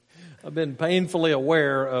I've been painfully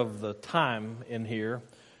aware of the time in here,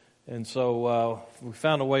 and so we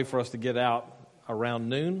found a way for us to get out around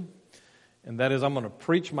noon, and that is I'm going to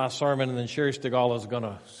preach my sermon, and then Sherry Stigall is going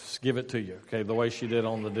to give it to you, okay, the way she did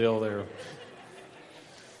on the deal there.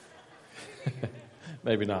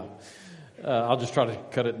 Maybe not. I'll just try to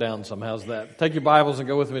cut it down some. How's that? Take your Bibles and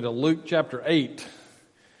go with me to Luke chapter 8.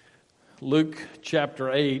 Luke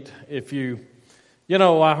chapter 8,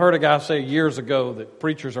 I heard a guy say years ago that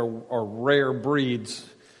preachers are rare breeds,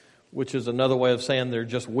 which is another way of saying they're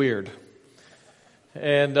just weird.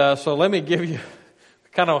 And so let me give you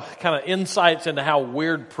kind of insights into how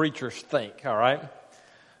weird preachers think, all right?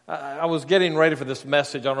 I was getting ready for this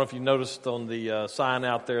message. I don't know if you noticed on the sign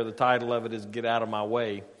out there, the title of it is Get Out of My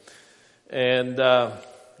Way. And a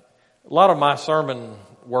lot of my sermon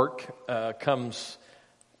work comes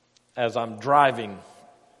as I'm driving.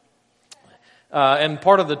 And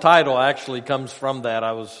part of the title actually comes from that.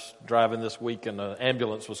 I was driving this week and an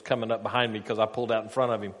ambulance was coming up behind me because I pulled out in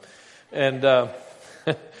front of him.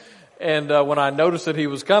 And when I noticed that he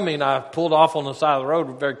was coming, I pulled off on the side of the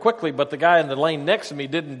road very quickly, but the guy in the lane next to me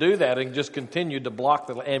didn't do that and just continued to block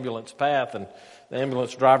the ambulance path, and the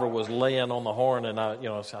ambulance driver was laying on the horn, and I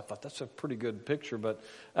thought that's a pretty good picture, but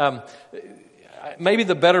maybe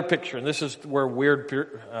the better picture, and this is where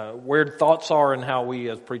weird thoughts are and how we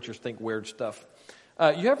as preachers think weird stuff.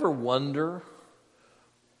 You ever wonder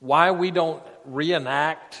why we don't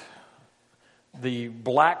reenact the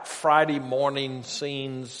Black Friday morning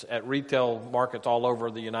scenes at retail markets all over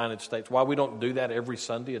the United States? Why we don't do that every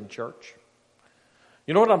Sunday in church?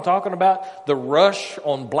 You know what I'm talking about? The rush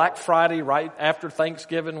on Black Friday right after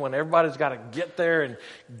Thanksgiving when everybody's got to get there and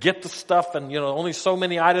get the stuff, and only so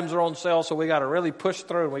many items are on sale, so we got to really push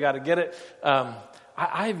through and we got to get it.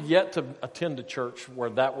 I've yet to attend a church where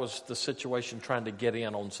that was the situation, trying to get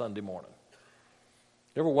in on Sunday morning.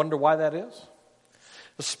 You ever wonder why that is?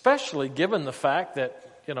 Especially given the fact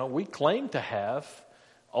that, we claim to have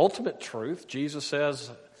ultimate truth. Jesus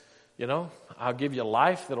says, I'll give you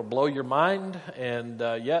life that'll blow your mind, and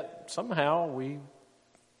yet somehow we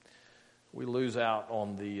lose out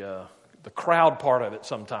on the crowd part of it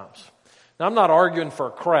sometimes. Now, I'm not arguing for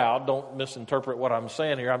a crowd. Don't misinterpret what I'm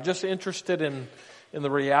saying here. I'm just interested in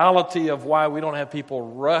the reality of why we don't have people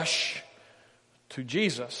rush to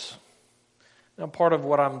Jesus. Now, part of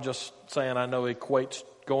what I'm just saying, I know equates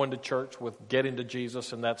going to church with getting to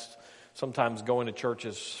Jesus, and that's sometimes going to church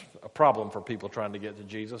is a problem for people trying to get to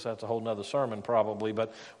Jesus. That's a whole nother sermon probably,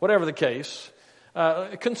 but whatever the case,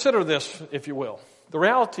 consider this, if you will. The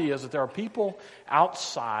reality is that there are people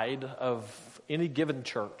outside of any given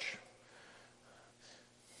church.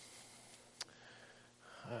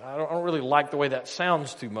 I don't really like the way that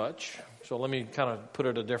sounds too much, so let me kind of put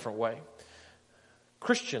it a different way.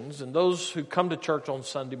 Christians and those who come to church on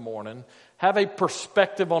Sunday morning have a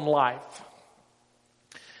perspective on life.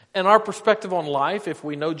 And our perspective on life, if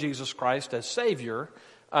we know Jesus Christ as Savior,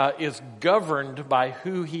 is governed by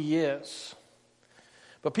who He is.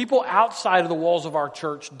 But people outside of the walls of our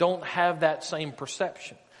church don't have that same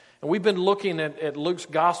perception. And we've been looking at Luke's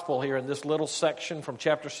gospel here in this little section from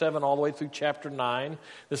chapter 7 all the way through chapter 9.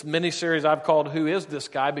 This mini-series I've called Who Is This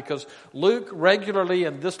Guy? Because Luke regularly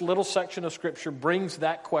in this little section of Scripture brings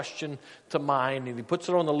that question to mind. And he puts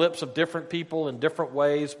it on the lips of different people in different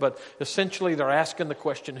ways. But essentially they're asking the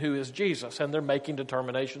question, who is Jesus? And they're making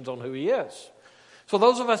determinations on who He is. So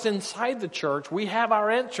those of us inside the church, we have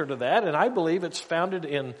our answer to that. And I believe it's founded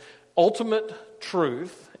in ultimate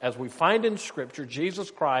truth, as we find in Scripture. Jesus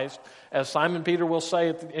Christ, as Simon Peter will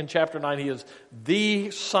say in chapter 9, He is the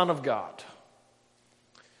Son of God.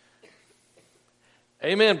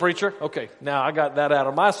 Amen, preacher. Okay, now I got that out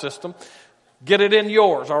of my system. Get it in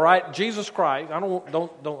yours, all right? Jesus Christ,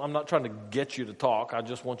 I'm not trying to get you to talk. I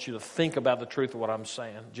just want you to think about the truth of what I'm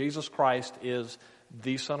saying. Jesus Christ is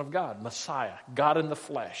the Son of God, Messiah, God in the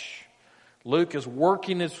flesh. Luke is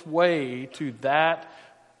working his way to that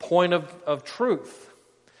point of truth.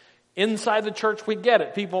 Inside the church, we get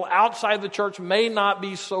it. People outside the church may not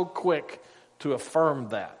be so quick to affirm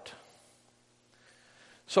that.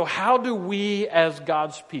 So how do we as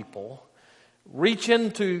God's people reach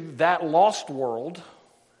into that lost world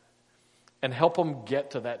and help them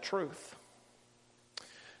get to that truth?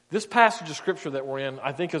 This passage of Scripture that we're in,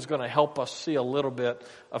 I think, is going to help us see a little bit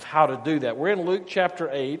of how to do that. We're in Luke chapter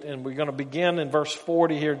 8, and we're going to begin in verse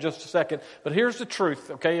 40 here in just a second. But here's the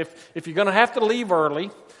truth, okay? If you're going to have to leave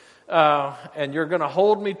early, and you're going to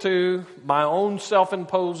hold me to my own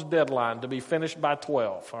self-imposed deadline to be finished by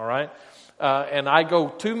 12, all right? And I go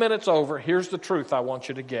 2 minutes over, here's the truth I want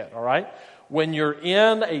you to get, all right? When you're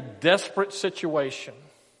in a desperate situation,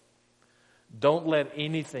 Don't let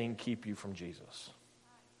anything keep you from Jesus.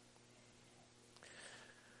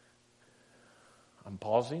 I'm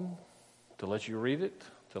pausing to let you read it,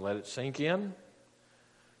 to let it sink in.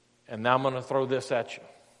 And now I'm going to throw this at you.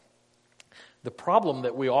 The problem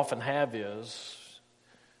that we often have is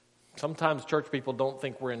sometimes church people don't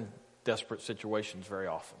think we're in desperate situations very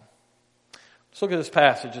often. Let's look at this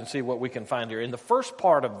passage and see what we can find here. In the first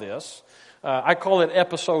part of this, I call it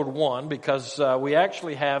episode 1 because we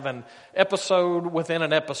actually have an episode within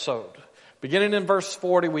an episode. Beginning in verse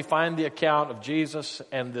 40, we find the account of Jesus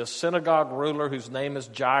and this synagogue ruler whose name is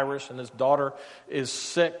Jairus, and his daughter is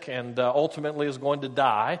sick and ultimately is going to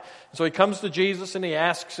die. So he comes to Jesus and he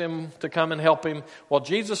asks him to come and help him. While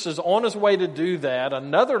Jesus is on his way to do that,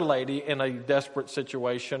 another lady in a desperate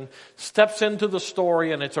situation steps into the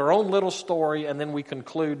story, and it's her own little story, and then we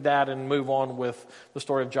conclude that and move on with the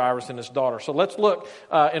story of Jairus and his daughter. So let's look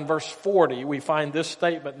in verse 40. We find this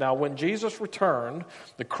statement. Now, when Jesus returned,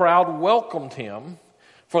 the crowd welcomed him,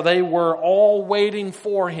 for they were all waiting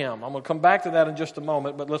for him. I'm going to come back to that in just a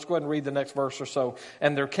moment, but let's go ahead and read the next verse or so.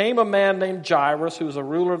 And there came a man named Jairus, who was a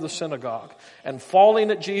ruler of the synagogue, and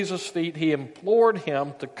falling at Jesus' feet, he implored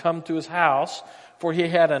him to come to his house, for he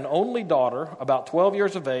had an only daughter, about 12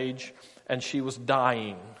 years of age, and she was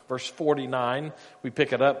dying. Verse 49, we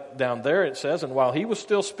pick it up down there. It says, and while he was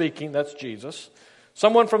still speaking, that's Jesus,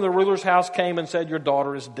 someone from the ruler's house came and said, your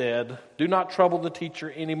daughter is dead. Do not trouble the teacher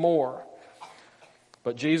anymore.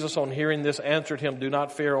 But Jesus, on hearing this, answered him, do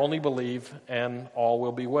not fear, only believe, and all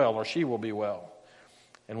will be well, or she will be well.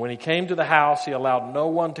 And when he came to the house, he allowed no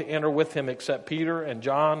one to enter with him except Peter and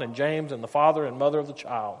John and James and the father and mother of the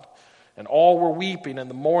child. And all were weeping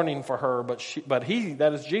and mourning for her. But he,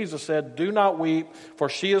 that is Jesus, said, do not weep, for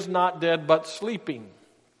she is not dead, but sleeping.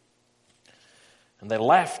 And they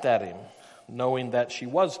laughed at him, knowing that she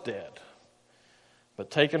was dead. But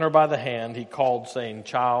taking her by the hand, he called, saying,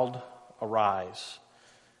 child, arise.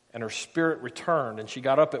 And her spirit returned, and she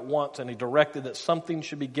got up at once, and he directed that something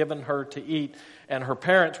should be given her to eat. And her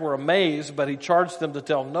parents were amazed, but he charged them to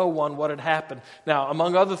tell no one what had happened. Now,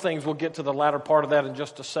 among other things, we'll get to the latter part of that in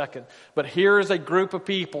just a second. But here is a group of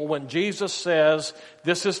people, when Jesus says,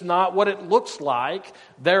 this is not what it looks like,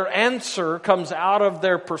 their answer comes out of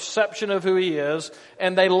their perception of who he is,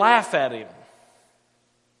 and they laugh at him.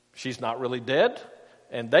 She's not really dead.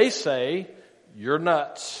 And they say, you're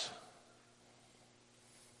nuts.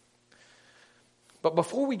 But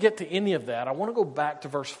before we get to any of that, I want to go back to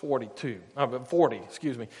verse 40,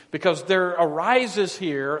 because there arises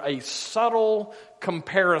here a subtle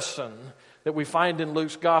comparison that we find in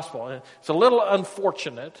Luke's gospel. And it's a little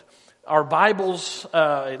unfortunate. Our Bibles,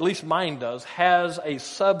 at least mine does, has a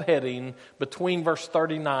subheading between verse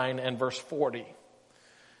 39 and verse 40.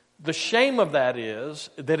 The shame of that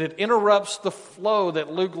is that it interrupts the flow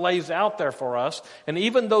that Luke lays out there for us. And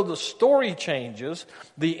even though the story changes,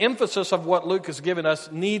 the emphasis of what Luke has given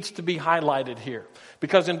us needs to be highlighted here.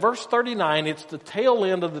 Because in verse 39, it's the tail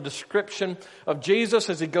end of the description of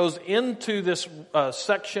Jesus as he goes into this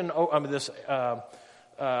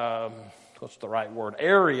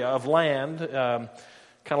area of land, kind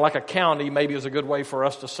of like a county, maybe is a good way for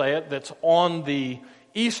us to say it, that's on the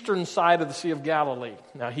eastern side of the Sea of Galilee.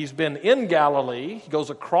 Now, he's been in Galilee. He goes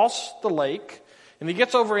across the lake, and he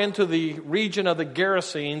gets over into the region of the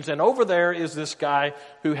Gerasenes, and over there is this guy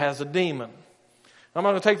who has a demon. I'm not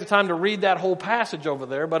going to take the time to read that whole passage over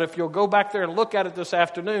there, but if you'll go back there and look at it this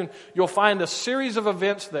afternoon, you'll find a series of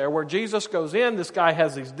events there where Jesus goes in, this guy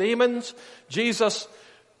has these demons, Jesus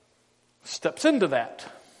steps into that.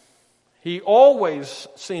 He always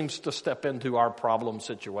seems to step into our problem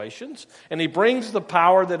situations, and he brings the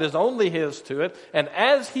power that is only his to it. And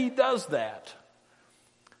as he does that,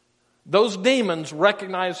 those demons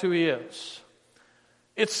recognize who he is.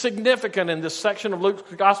 It's significant in this section of Luke's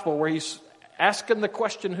gospel where he's asking the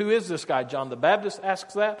question, who is this guy? John the Baptist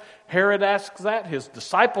asks that. Herod asks that. His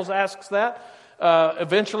disciples asks that.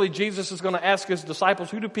 Eventually, Jesus is going to ask his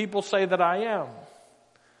disciples, who do people say that I am?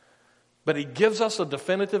 But he gives us a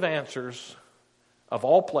definitive answers of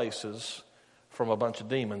all places from a bunch of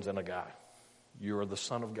demons and a guy. You are the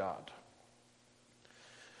Son of God.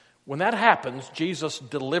 When that happens, Jesus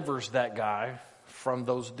delivers that guy from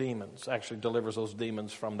those demons. Actually delivers those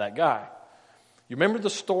demons from that guy. You remember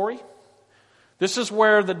the story? This is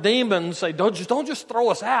where the demons say, don't just throw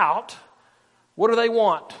us out. What do they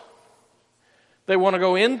want? They want to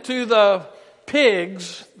go into the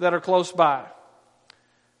pigs that are close by.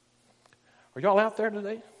 Are y'all out there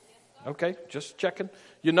today? Okay, just checking.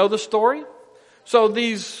 You know the story? So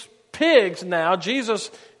these pigs now,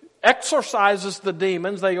 Jesus exorcises the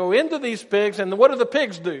demons. They go into these pigs, and what do the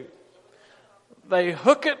pigs do? they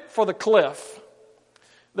hook it for the cliff.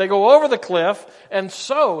 They go over the cliff, and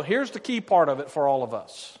so here's the key part of it for all of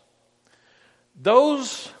us.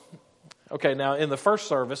 Okay, now in the first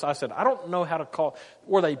service, I said, I don't know how to call,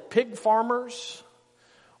 were they pig farmers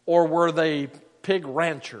or were they pig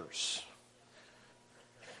ranchers?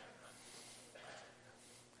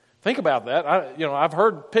 Think about that. I've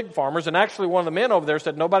heard pig farmers, and actually one of the men over there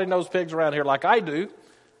said, nobody knows pigs around here like I do.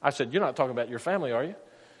 I said, you're not talking about your family, are you?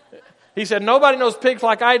 He said, nobody knows pigs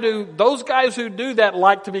like I do. Those guys who do that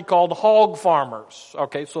like to be called hog farmers.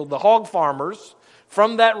 Okay, so the hog farmers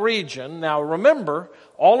from that region. Now remember,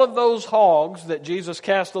 all of those hogs that Jesus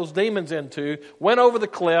cast those demons into went over the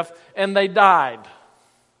cliff and they died.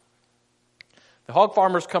 The hog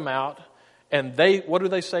farmers come out and what do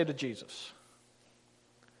they say to Jesus?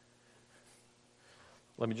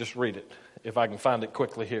 Let me just read it, if I can find it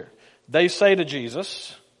quickly here. They say to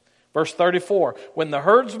Jesus, verse 34, when the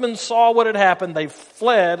herdsmen saw what had happened, they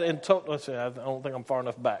fled and took, let's see, I don't think I'm far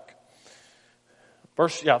enough back.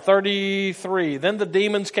 33, then the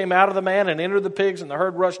demons came out of the man and entered the pigs, and the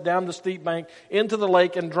herd rushed down the steep bank into the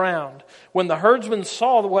lake and drowned. When the herdsmen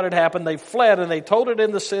saw what had happened, they fled, and they told it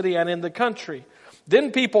in the city and in the country.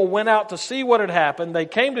 Then people went out to see what had happened. They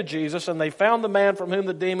came to Jesus, and they found the man from whom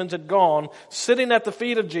the demons had gone, sitting at the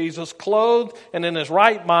feet of Jesus, clothed and in his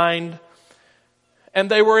right mind. And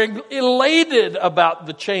they were elated about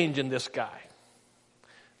the change in this guy.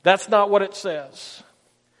 That's not what it says.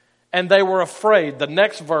 And they were afraid. The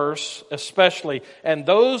next verse especially. And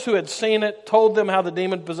those who had seen it told them how the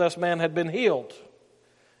demon-possessed man had been healed.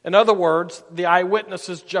 In other words, the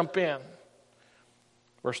eyewitnesses jump in.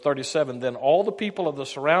 Verse 37, then all the people of the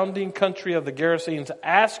surrounding country of the Gerasenes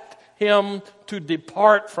asked him to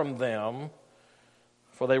depart from them,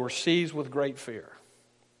 for they were seized with great fear.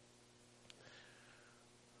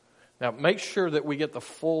 Now, make sure that we get the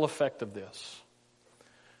full effect of this.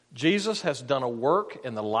 Jesus has done a work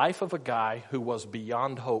in the life of a guy who was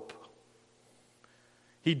beyond hope.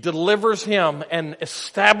 He delivers him and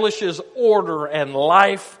establishes order and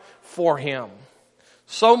life for him.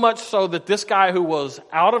 So much so that this guy who was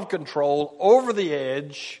out of control, over the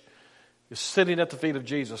edge, is sitting at the feet of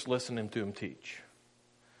Jesus listening to him teach.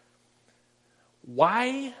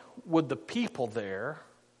 Why would the people there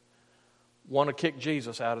want to kick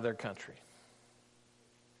Jesus out of their country?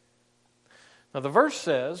 Now the verse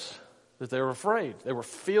says that they were afraid. They were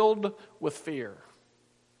filled with fear.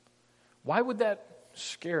 Why would that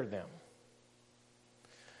scare them?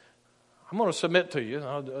 I'm going to submit to you,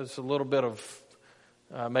 it's a little bit of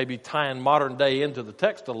maybe tying modern day into the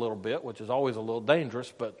text a little bit, which is always a little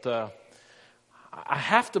dangerous, but I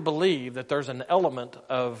have to believe that there's an element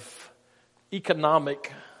of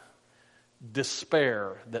economic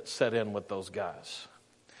despair that set in with those guys.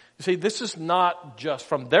 You see, this is not just,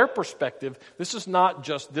 from their perspective, this is not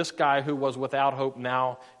just this guy who was without hope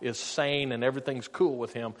now is sane and everything's cool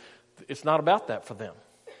with him. It's not about that for them.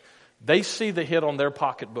 They see the hit on their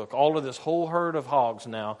pocketbook. All of this whole herd of hogs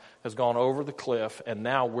now has gone over the cliff, and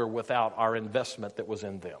now we're without our investment that was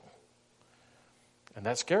in them. And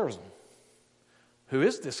that scares them. Who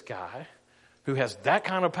is this guy who has that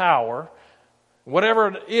kind of power? Whatever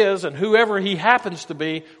it is and whoever he happens to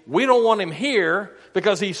be, we don't want him here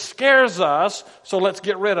because he scares us, so let's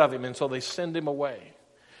get rid of him. And so they send him away.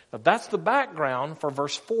 Now that's the background for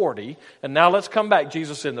verse 40. And now let's come back.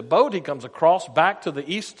 Jesus in the boat. He comes across back to the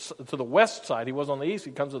east, to the west side. He was on the east.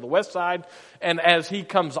 He comes to the west side. And as he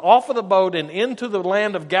comes off of the boat and into the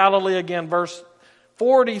land of Galilee again, verse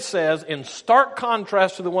 40 says, in stark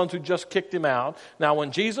contrast to the ones who just kicked him out, now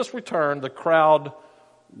when Jesus returned, the crowd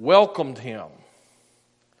welcomed him,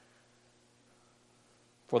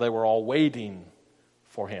 for they were all waiting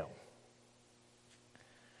for him.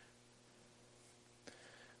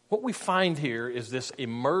 What we find here is this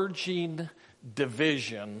emerging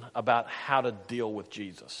division about how to deal with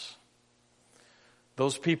Jesus.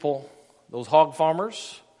 Those people, those hog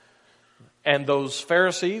farmers, and those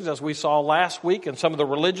Pharisees, as we saw last week, and some of the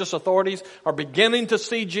religious authorities are beginning to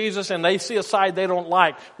see Jesus, and they see a side they don't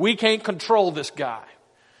like. We can't control this guy.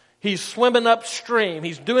 He's swimming upstream.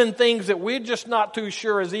 He's doing things that we're just not too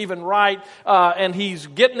sure is even right. And he's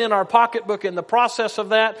getting in our pocketbook in the process of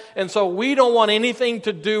that. And so we don't want anything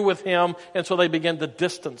to do with him. And so they begin to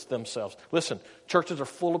distance themselves. Listen, churches are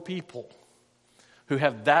full of people who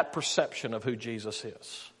have that perception of who Jesus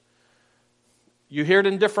is. You hear it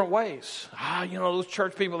in different ways. Those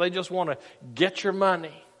church people, they just want to get your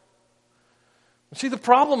money. See, the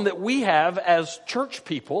problem that we have as church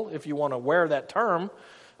people, if you want to wear that term,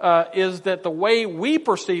 is that the way we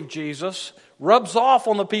perceive Jesus rubs off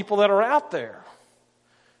on the people that are out there.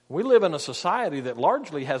 We live in a society that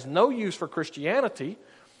largely has no use for Christianity.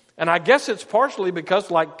 And I guess it's partially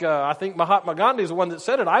because, I think Mahatma Gandhi is the one that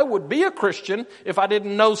said it, I would be a Christian if I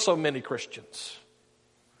didn't know so many Christians.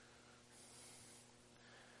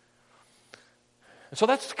 And so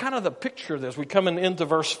that's kind of the picture of this. We come into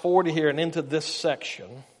verse 40 here and into this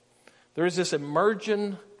section. There is this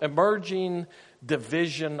emerging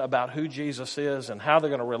division about who Jesus is and how they're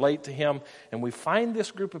going to relate to him. And we find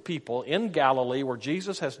this group of people in Galilee where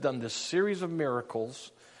Jesus has done this series of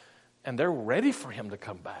miracles, and they're ready for him to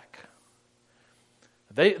come back.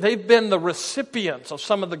 They've been the recipients of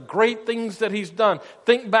some of the great things that he's done.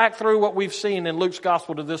 Think back through what we've seen in Luke's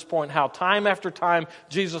gospel to this point, how time after time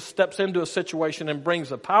Jesus steps into a situation and brings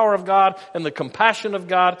the power of God and the compassion of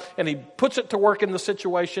God, and he puts it to work in the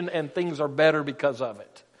situation, and things are better because of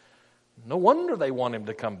it. No wonder they want him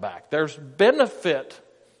to come back. There's benefit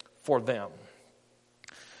for them.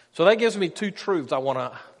 So that gives me two truths I want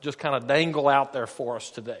to just kind of dangle out there for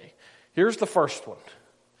us today. Here's the first one.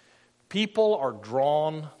 People are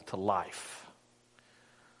drawn to life.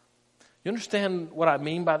 You understand what I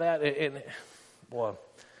mean by that? Boy,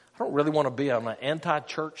 I don't really want to be on an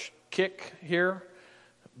anti-church kick here,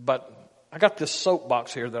 but I got this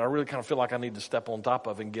soapbox here that I really kind of feel like I need to step on top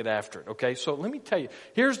of and get after it, okay? So let me tell you,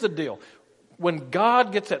 here's the deal. When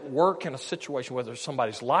God gets at work in a situation, whether it's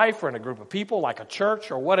somebody's life or in a group of people, like a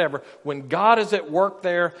church or whatever, when God is at work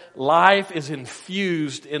there, life is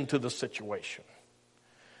infused into the situation.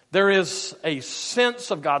 There is a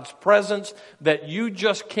sense of God's presence that you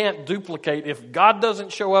just can't duplicate. If God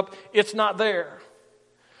doesn't show up, it's not there.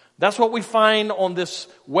 That's what we find on this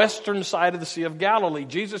western side of the Sea of Galilee.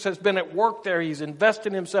 Jesus has been at work there. He's invested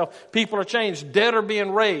in himself. People are changed. Dead are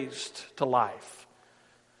being raised to life.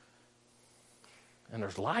 And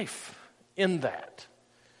there's life in that.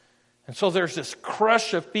 And so there's this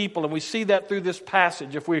crush of people, and we see that through this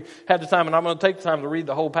passage. If we had the time, and I'm going to take the time to read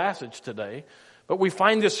the whole passage today, but we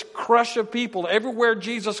find this crush of people. Everywhere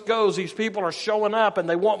Jesus goes, these people are showing up and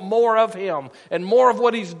they want more of him and more of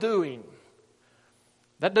what he's doing.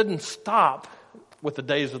 That doesn't stop with the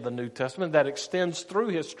days of the New Testament. That extends through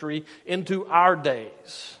history into our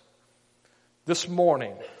days. This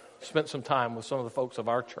morning, I spent some time with some of the folks of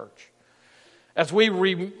our church. As we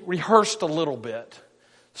rehearsed a little bit,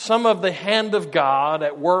 some of the hand of God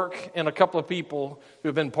at work in a couple of people who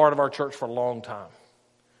have been part of our church for a long time.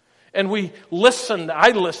 And I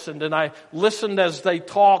listened as they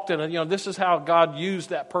talked, and this is how God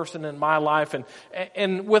used that person in my life.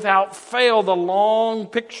 And without fail, the long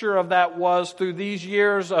picture of that was through these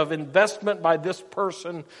years of investment by this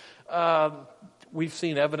person, we've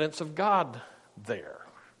seen evidence of God there.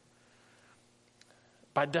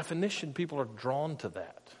 By definition, people are drawn to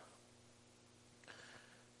that.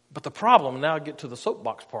 But the problem, now I get to the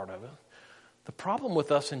soapbox part of it, the problem with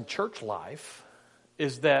us in church life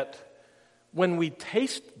is that when we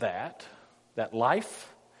taste that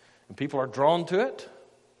life, and people are drawn to it,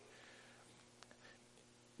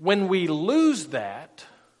 when we lose that,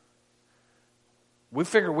 we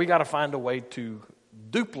figure we got to find a way to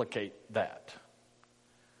duplicate that.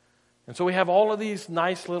 And so we have all of these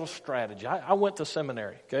nice little strategies. I went to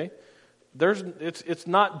seminary, okay? It's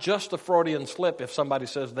not just a Freudian slip if somebody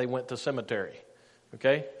says they went to cemetery,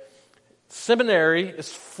 okay? Seminary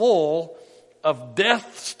is full of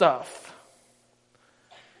death stuff.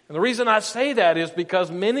 And the reason I say that is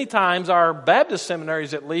because many times our Baptist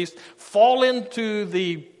seminaries, at least, fall into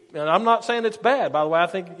and I'm not saying it's bad, by the way. I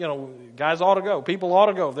think, guys ought to go. People ought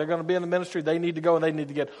to go. If they're going to be in the ministry, they need to go, and they need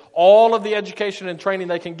to get all of the education and training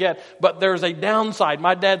they can get. But there's a downside.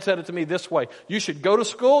 My dad said it to me this way. You should go to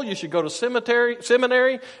school, you should go to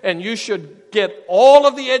seminary, and you should get all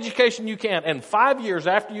of the education you can. And 5 years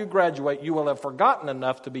after you graduate, you will have forgotten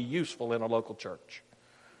enough to be useful in a local church.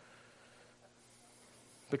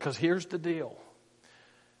 Because here's the deal.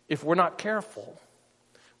 If we're not careful,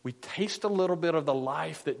 we taste a little bit of the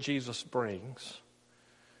life that Jesus brings,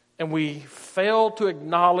 and we fail to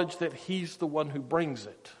acknowledge that he's the one who brings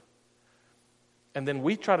it. And then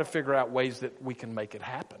we try to figure out ways that we can make it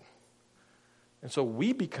happen. And so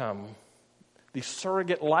we become these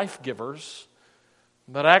surrogate life givers,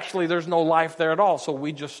 but actually there's no life there at all. So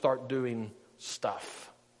we just start doing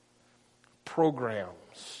stuff,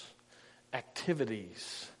 programs,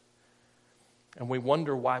 activities, and we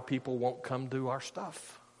wonder why people won't come do our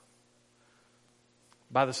stuff.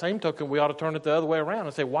 By the same token, we ought to turn it the other way around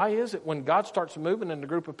and say, why is it when God starts moving in a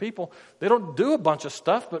group of people, they don't do a bunch of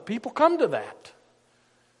stuff, but people come to that?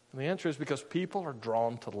 And the answer is because people are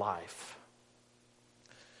drawn to life.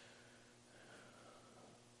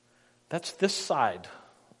 That's this side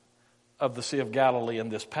of the Sea of Galilee in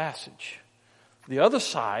this passage. The other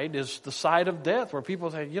side is the side of death, where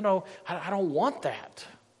people say, I don't want that.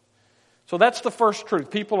 So that's the first truth.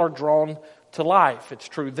 People are drawn to life. It's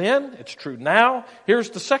true then. It's true now. Here's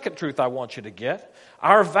the second truth I want you to get.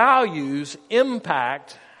 Our values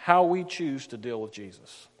impact how we choose to deal with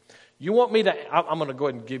Jesus. You want me to, I'm going to go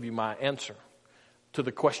ahead and give you my answer to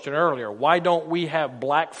the question earlier. Why don't we have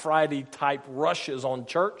Black Friday type rushes on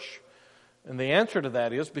church? And the answer to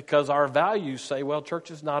that is because our values say, well, church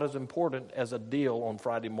is not as important as a deal on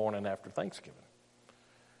Friday morning after Thanksgiving.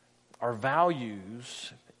 Our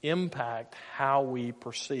values impact how we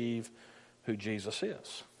perceive who Jesus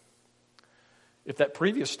is. If that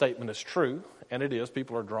previous statement is true, and it is,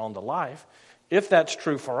 people are drawn to life, if that's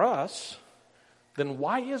true for us, then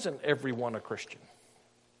why isn't everyone a Christian?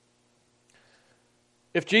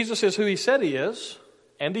 If Jesus is who he said he is,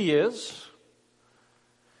 and he is,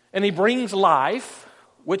 and he brings life,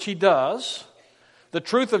 which he does, the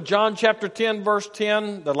truth of John chapter 10, verse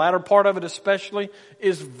 10, the latter part of it especially,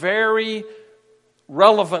 is very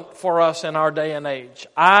relevant for us in our day and age.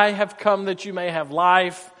 I have come that you may have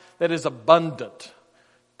life that is abundant.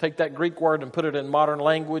 Take that Greek word and put it in modern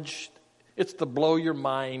language. It's the blow your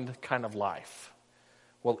mind kind of life.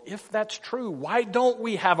 Well, if that's true, why don't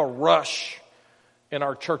we have a rush in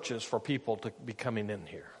our churches for people to be coming in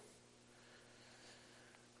here?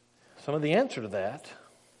 Some of the answer to that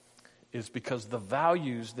is because the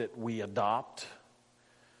values that we adopt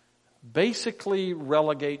basically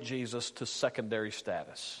relegate Jesus to secondary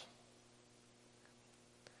status.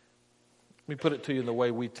 Let me put it to you in the way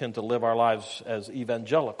we tend to live our lives as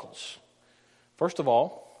evangelicals. First of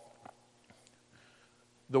all,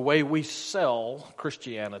 the way we sell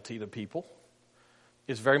Christianity to people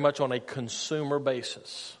is very much on a consumer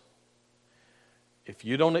basis. If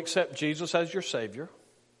you don't accept Jesus as your Savior,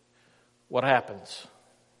 what happens?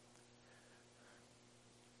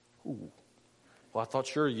 Ooh. Well, I thought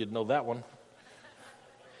sure you'd know that one.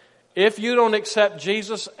 If you don't accept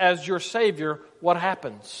Jesus as your Savior, what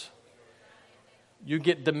happens? You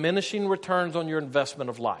get diminishing returns on your investment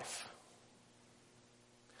of life.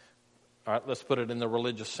 All right, let's put it in the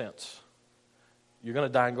religious sense. You're going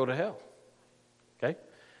to die and go to hell. Okay?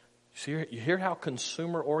 You hear how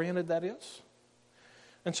consumer-oriented that is?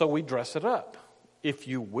 And so we dress it up. If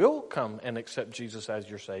you will come and accept Jesus as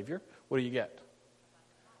your Savior, what do you get?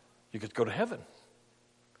 You get to go to heaven.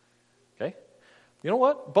 Okay? You know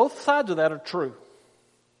what? Both sides of that are true.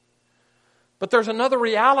 But there's another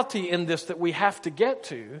reality in this that we have to get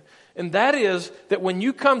to, and that is that when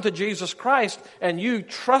you come to Jesus Christ and you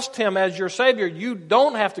trust Him as your Savior, you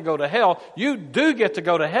don't have to go to hell. You do get to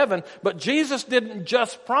go to heaven, but Jesus didn't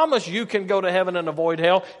just promise you can go to heaven and avoid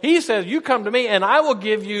hell. He says, you come to me and I will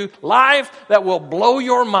give you life that will blow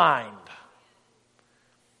your mind.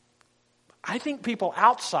 I think people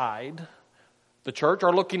outside the church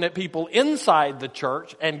are looking at people inside the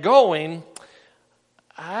church and going,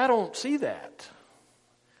 I don't see that.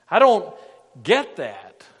 I don't get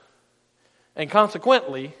that. And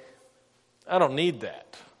consequently, I don't need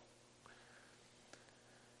that.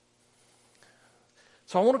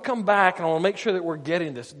 So I want to come back and I want to make sure that we're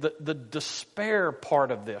getting this. The despair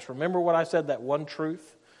part of this. Remember what I said, that one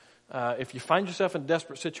truth? If you find yourself in a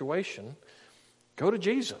desperate situation, go to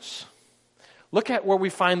Jesus. Look at where we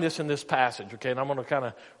find this in this passage, okay? And I'm going to kind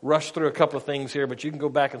of rush through a couple of things here, but you can go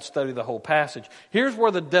back and study the whole passage. Here's where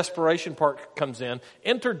the desperation part comes in.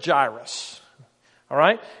 Enter Jairus, all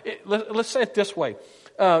right? Let's say it this way.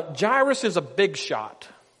 Jairus is a big shot.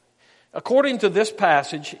 According to this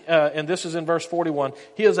passage, and this is in verse 41,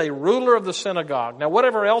 he is a ruler of the synagogue. Now,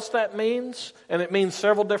 whatever else that means, and it means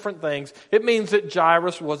several different things, it means that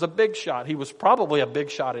Jairus was a big shot. He was probably a big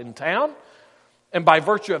shot in town. And by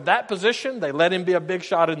virtue of that position, they let him be a big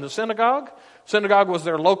shot in the synagogue. Synagogue was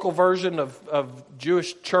their local version of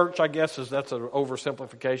Jewish church, I guess. That's an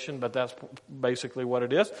oversimplification, but that's basically what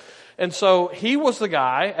it is. And so he was the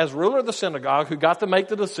guy, as ruler of the synagogue, who got to make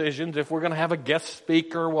the decisions. If we're going to have a guest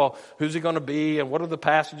speaker, well, who's he going to be? And what are the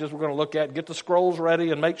passages we're going to look at? Get the scrolls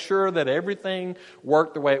ready and make sure that everything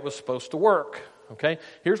worked the way it was supposed to work. Okay?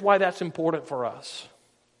 Here's why that's important for us.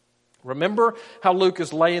 Remember how Luke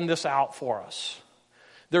is laying this out for us.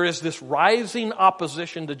 There is this rising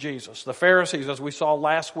opposition to Jesus. The Pharisees, as we saw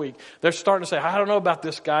last week, they're starting to say, I don't know about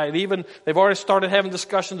this guy. And even they've already started having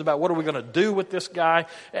discussions about what are we going to do with this guy.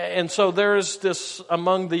 And so there is this,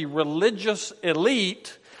 among the religious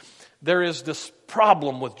elite, there is this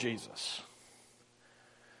problem with Jesus.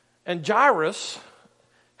 And Jairus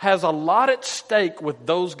has a lot at stake with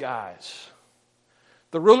those guys.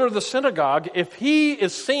 The ruler of the synagogue, if he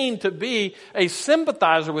is seen to be a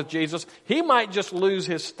sympathizer with Jesus, he might just lose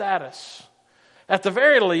his status. At the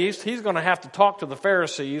very least, he's going to have to talk to the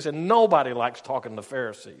Pharisees, and nobody likes talking to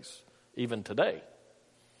Pharisees, even today.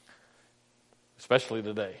 Especially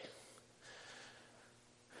today.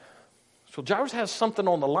 So Jairus has something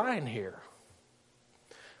on the line here.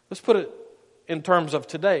 Let's put it in terms of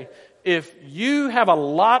today. If you have a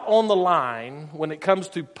lot on the line when it comes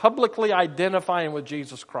to publicly identifying with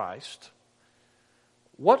Jesus Christ,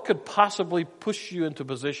 what could possibly push you into a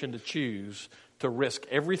position to choose to risk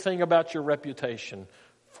everything about your reputation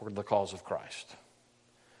for the cause of Christ?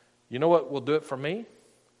 You know what will do it for me?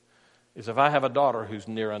 Is if I have a daughter who's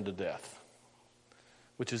near unto death,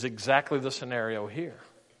 which is exactly the scenario here.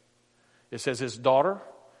 It says his daughter,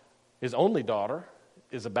 his only daughter,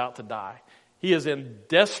 is about to die. He is in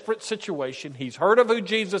desperate situation. He's heard of who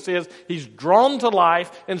Jesus is. He's drawn to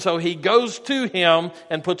life. And so he goes to him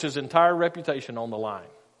and puts his entire reputation on the line.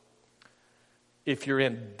 If you're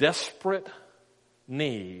in desperate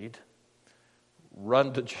need,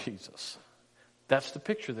 run to Jesus. That's the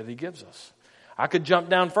picture that he gives us. I could jump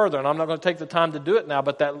down further, and I'm not going to take the time to do it now,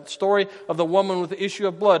 but that story of the woman with the issue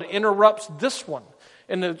of blood interrupts this one.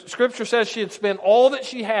 And the scripture says she had spent all that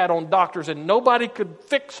she had on doctors, and nobody could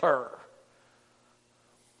fix her.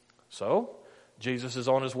 So, Jesus is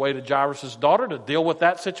on his way to Jairus' daughter to deal with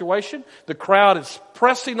that situation. The crowd is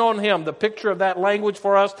pressing on him. The picture of that language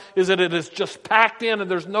for us is that it is just packed in and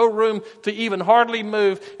there's no room to even hardly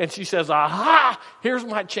move. And she says, aha, here's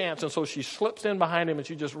my chance. And so she slips in behind him and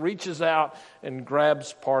she just reaches out and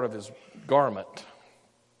grabs part of his garment.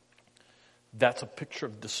 That's a picture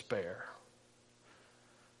of despair.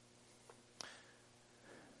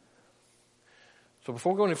 So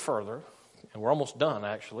before we go any further, and we're almost done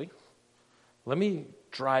actually, let me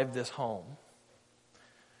drive this home.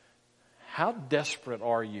 How desperate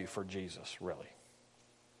are you for Jesus, really?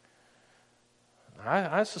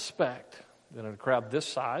 I suspect that in a crowd this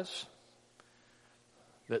size,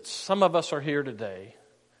 that some of us are here today,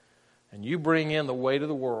 and you bring in the weight of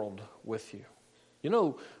the world with you. You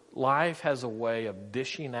know, life has a way of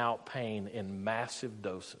dishing out pain in massive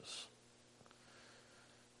doses.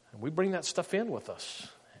 And we bring that stuff in with us.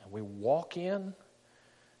 And we walk in,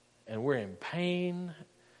 and we're in pain.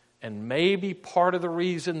 And maybe part of the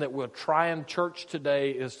reason that we'll try in church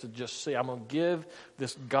today is to just say, I'm going to give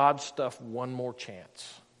this God stuff one more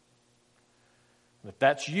chance. And if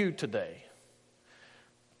that's you today,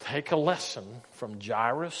 take a lesson from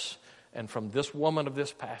Jairus and from this woman of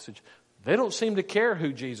this passage. They don't seem to care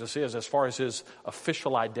who Jesus is as far as his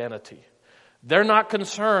official identity. They're not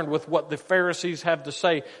concerned with what the Pharisees have to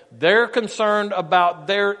say. They're concerned about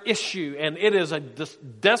their issue, and it is a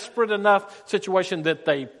desperate enough situation that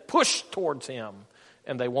they push towards him,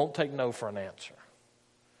 and they won't take no for an answer.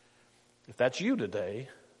 If that's you today,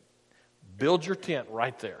 build your tent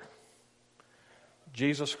right there.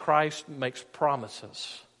 Jesus Christ makes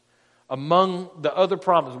promises. Among the other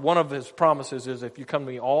promises, one of his promises is, if you come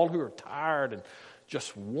to me all who are tired and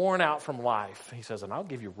just worn out from life, he says, and I'll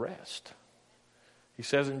give you rest. He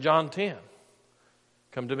says in John 10,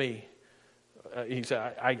 come to me. He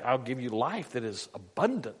said, I'll give you life that is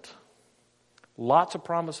abundant. Lots of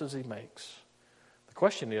promises he makes. The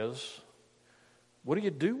question is, what do you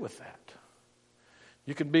do with that?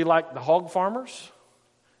 You can be like the hog farmers,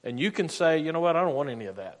 and you can say, you know what, I don't want any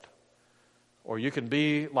of that. Or you can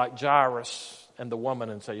be like Jairus and the woman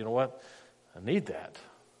and say, you know what, I need that.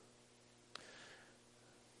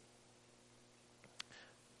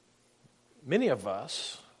 Many of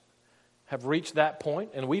us have reached that point,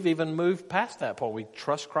 and we've even moved past that point. We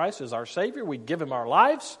trust Christ as our Savior. We give him our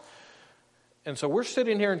lives. And so we're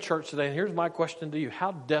sitting here in church today, and here's my question to you.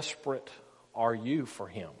 How desperate are you for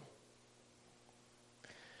him?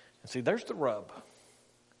 And see, there's the rub.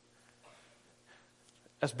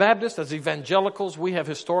 As Baptists, as evangelicals, we have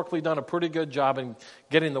historically done a pretty good job in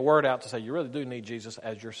getting the word out to say, you really do need Jesus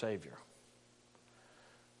as your Savior.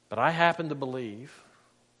 But I happen to believe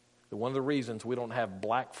that one of the reasons we don't have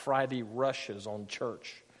Black Friday rushes on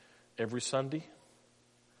church every Sunday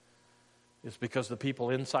is because the people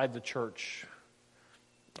inside the church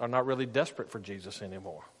are not really desperate for Jesus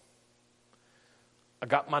anymore. I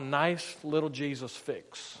got my nice little Jesus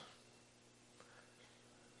fix.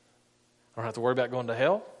 I don't have to worry about going to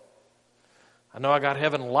hell. I know I got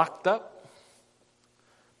heaven locked up.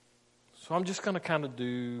 So I'm just going to kind of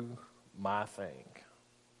do my thing.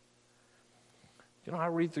 You know, I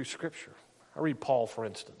read through Scripture. I read Paul, for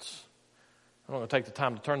instance. I'm not going to take the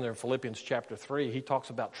time to turn there in Philippians chapter 3. He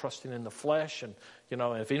talks about trusting in the flesh. And, you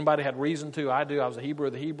know, if anybody had reason to, I do. I was a Hebrew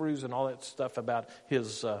of the Hebrews and all that stuff about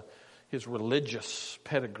his religious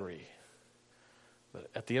pedigree.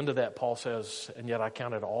 But at the end of that, Paul says, and yet I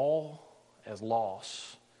count it all as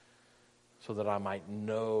loss so that I might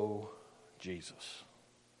know Jesus.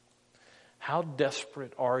 How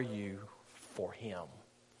desperate are you for him?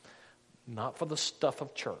 Not for the stuff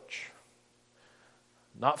of church.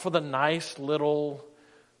 Not for the nice little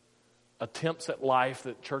attempts at life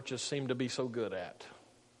that churches seem to be so good at.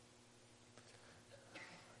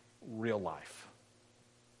 Real life.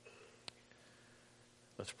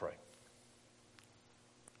 Let's pray.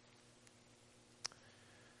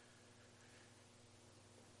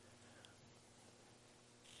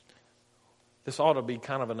 This ought to be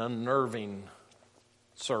kind of an unnerving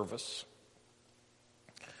service.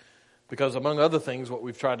 Because among other things, what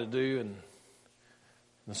we've tried to do in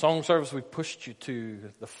the song service, we've pushed you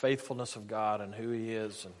to the faithfulness of God and who he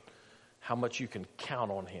is and how much you can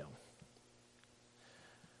count on him.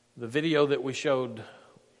 The video that we showed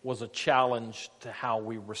was a challenge to how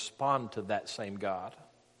we respond to that same God.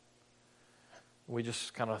 We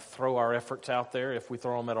just kind of throw our efforts out there, if we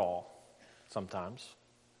throw them at all, sometimes.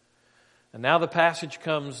 And now the passage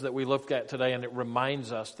comes that we looked at today, and it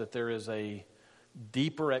reminds us that there is a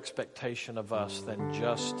deeper expectation of us than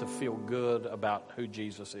just to feel good about who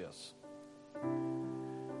Jesus is.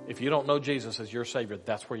 If you don't know Jesus as your Savior,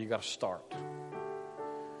 that's where you got to start.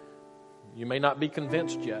 You may not be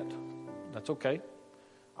convinced yet. That's okay.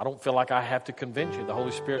 I don't feel like I have to convince you. The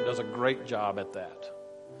Holy Spirit does a great job at that.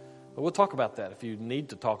 But we'll talk about that if you need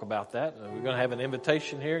to talk about that. We're going to have an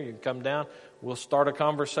invitation here. You can come down. We'll start a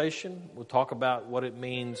conversation. We'll talk about what it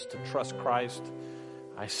means to trust Christ,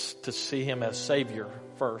 to see him as Savior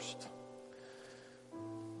first.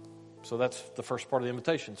 So that's the first part of the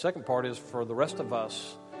invitation. Second part is for the rest of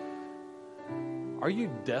us. Are you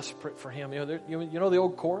desperate for him? You know the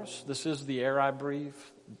old chorus? This is the air I breathe.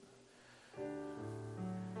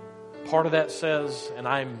 Part of that says, and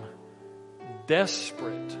I'm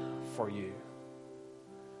desperate for you.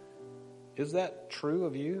 Is that true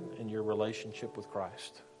of you in your relationship with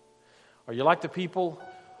Christ? Are you like the people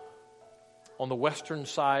on the western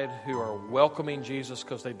side who are welcoming Jesus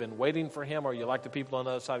because they've been waiting for him? Or are you like the people on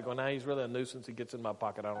the other side going, he's really a nuisance. He gets in my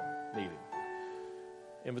pocket. I don't need him.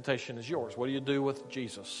 Invitation is yours. What do you do with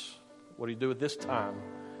Jesus? What do you do with this time?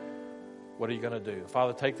 What are you going to do?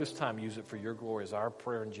 Father, take this time, use it for your glory is our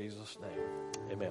prayer in Jesus' name. Amen.